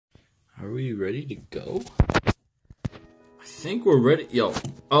Are we ready to go? I think we're ready. Yo,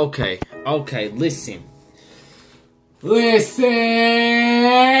 okay, listen. Listen!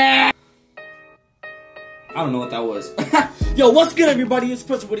 I don't know what that was. Yo, what's good, everybody? It's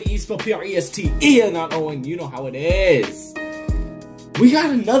Pressure with an E, spelled P-R-E-S-T-E, and not knowing, you know how it is. We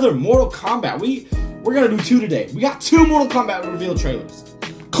got another Mortal Kombat. We're gonna do two today. We got two Mortal Kombat reveal trailers.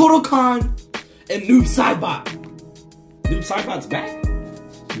 Kotal Kahn and Noob Saibot. Noob Saibot's back?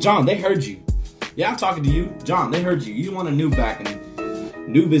 John, they heard you. Yeah, I'm talking to you. John, they heard you. You want a Noob back, and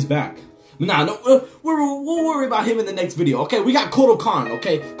Noob is back. Nah, no, we'll worry about him in the next video, okay? We got Kotal Kahn,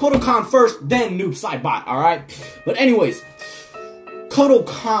 okay? Kotal Kahn first, then Noob Saibot, alright? But anyways, Kotal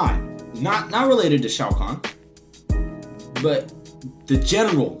Kahn, not related to Shao Kahn, but the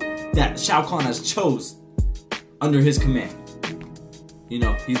general that Shao Kahn has chose under his command. You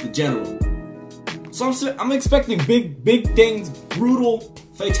know, he's the general. So I'm expecting big things, brutal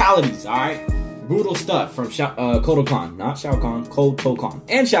fatalities, alright? Brutal stuff from Kotal Kahn, not Shao Kahn, Kotal Kahn.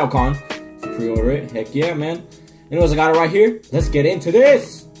 And Shao Kahn. Pre-order it. Heck yeah, man. Anyways, I got it right here. Let's get into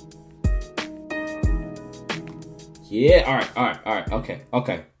this. Yeah, alright.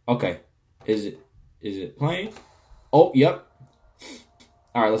 Okay. Is it playing? Oh, yep.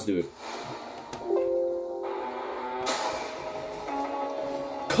 Alright, let's do it.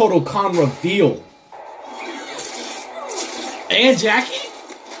 Kotal Kahn reveal. And Jacqui?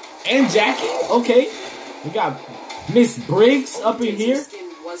 Okay. We got Miss Briggs up in here.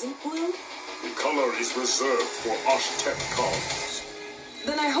 Wasn't blue? The color is reserved for Osh-Tech colors.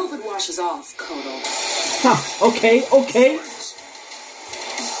 Then I hope it washes off, Kotal. Huh, okay.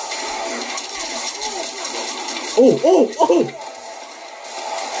 Oh!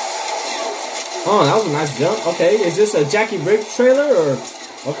 Oh, that was a nice jump. Okay, is this a Jacqui Briggs trailer or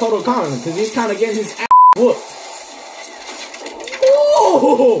Kotal Kahn? Because he's kind of getting his ass whooped.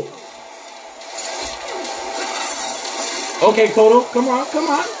 Oh! Okay, Kotal, come on.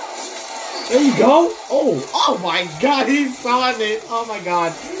 There you go. Oh my God, he saw it. Oh my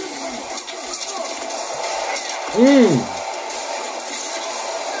God.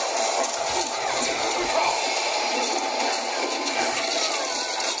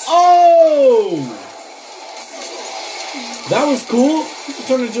 Oh! That was cool. He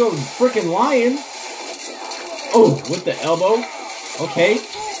turned into a freaking lion. Oh, with the elbow. Okay.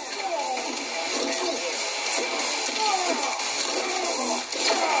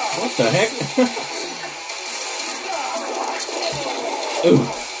 What the heck? Ooh.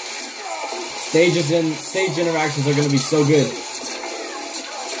 Stage interactions are gonna be so good.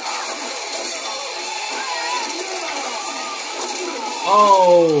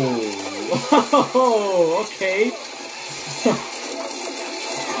 Oh, okay.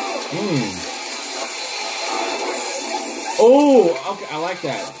 Oh, okay, I like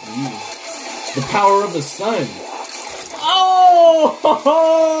that. The power of the sun.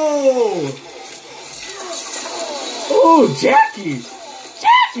 Oh, Jacqui!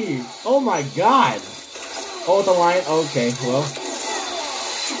 Oh my God! Oh, the lion. Okay, well.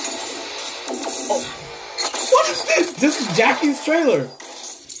 Oh, what is this? This is Jacqui's trailer.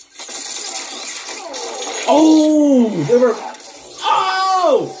 Oh, they were.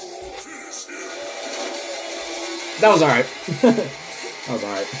 Oh, that was alright. That was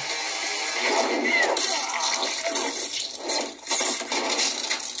alright.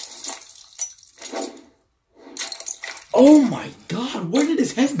 Oh my God, where did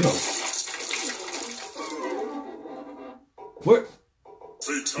his head go? Where?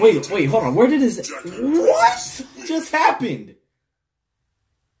 Wait, hold on. Where did his... What just happened?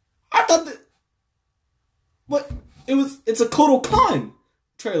 I thought that... What? It's a Kotal Kahn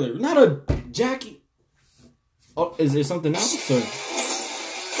trailer, not a Jacqui. Oh, is there something else? Or...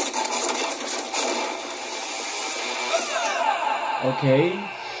 Okay.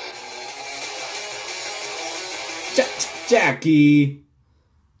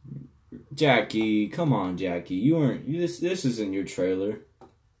 Jacqui, come on, Jacqui. You weren't. This isn't your trailer.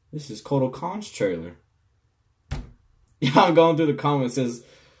 This is Kotal Kahn's trailer. Yeah, I'm going through the comments. It says,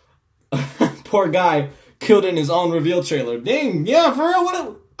 poor guy killed in his own reveal trailer. Dang, yeah, for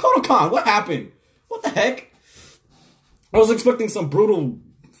real. Kotal Kahn, what happened? What the heck? I was expecting some brutal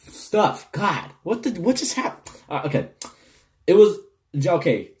stuff. God, what just happened? Okay, it was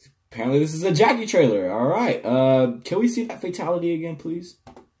okay. Apparently this is a Jacqui trailer. Alright. Can we see that fatality again, please?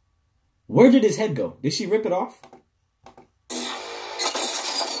 Where did his head go? Did she rip it off?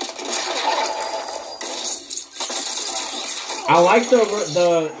 I like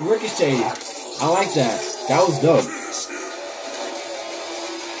the ricochet. I like that. That was dope.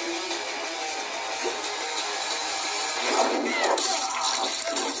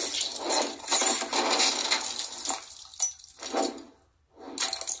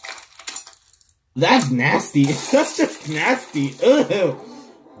 That's nasty. That's just nasty. Ugh.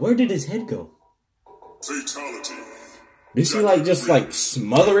 Where did his head go? Fatality. Did she like just like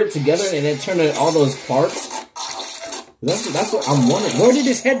smother it together and then turn it all those parts? That's what I'm wondering. Where did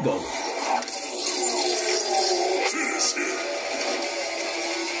his head go? Finish him.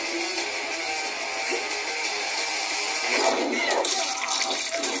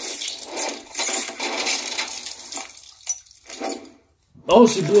 Oh,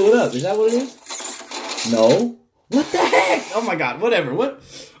 she blew it up. Is that what it is? No. What the heck? Oh my god. Whatever.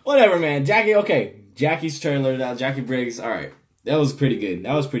 Whatever, man. Jacqui. Okay. Jacqui's trailer. Jacqui Briggs. All right. That was pretty good.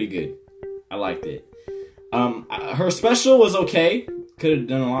 That was pretty good. I liked it. Her special was okay. Could have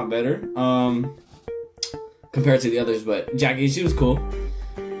done a lot better. Compared to the others, but Jacqui, she was cool.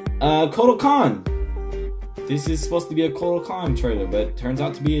 Kotal Kahn. This is supposed to be a Kotal Kahn trailer, but turns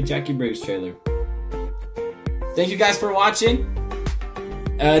out to be a Jacqui Briggs trailer. Thank you guys for watching.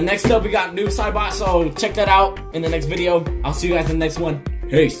 Next up, we got Noob Sidebot, so check that out in the next video. I'll see you guys in the next one.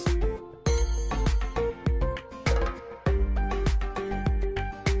 Peace.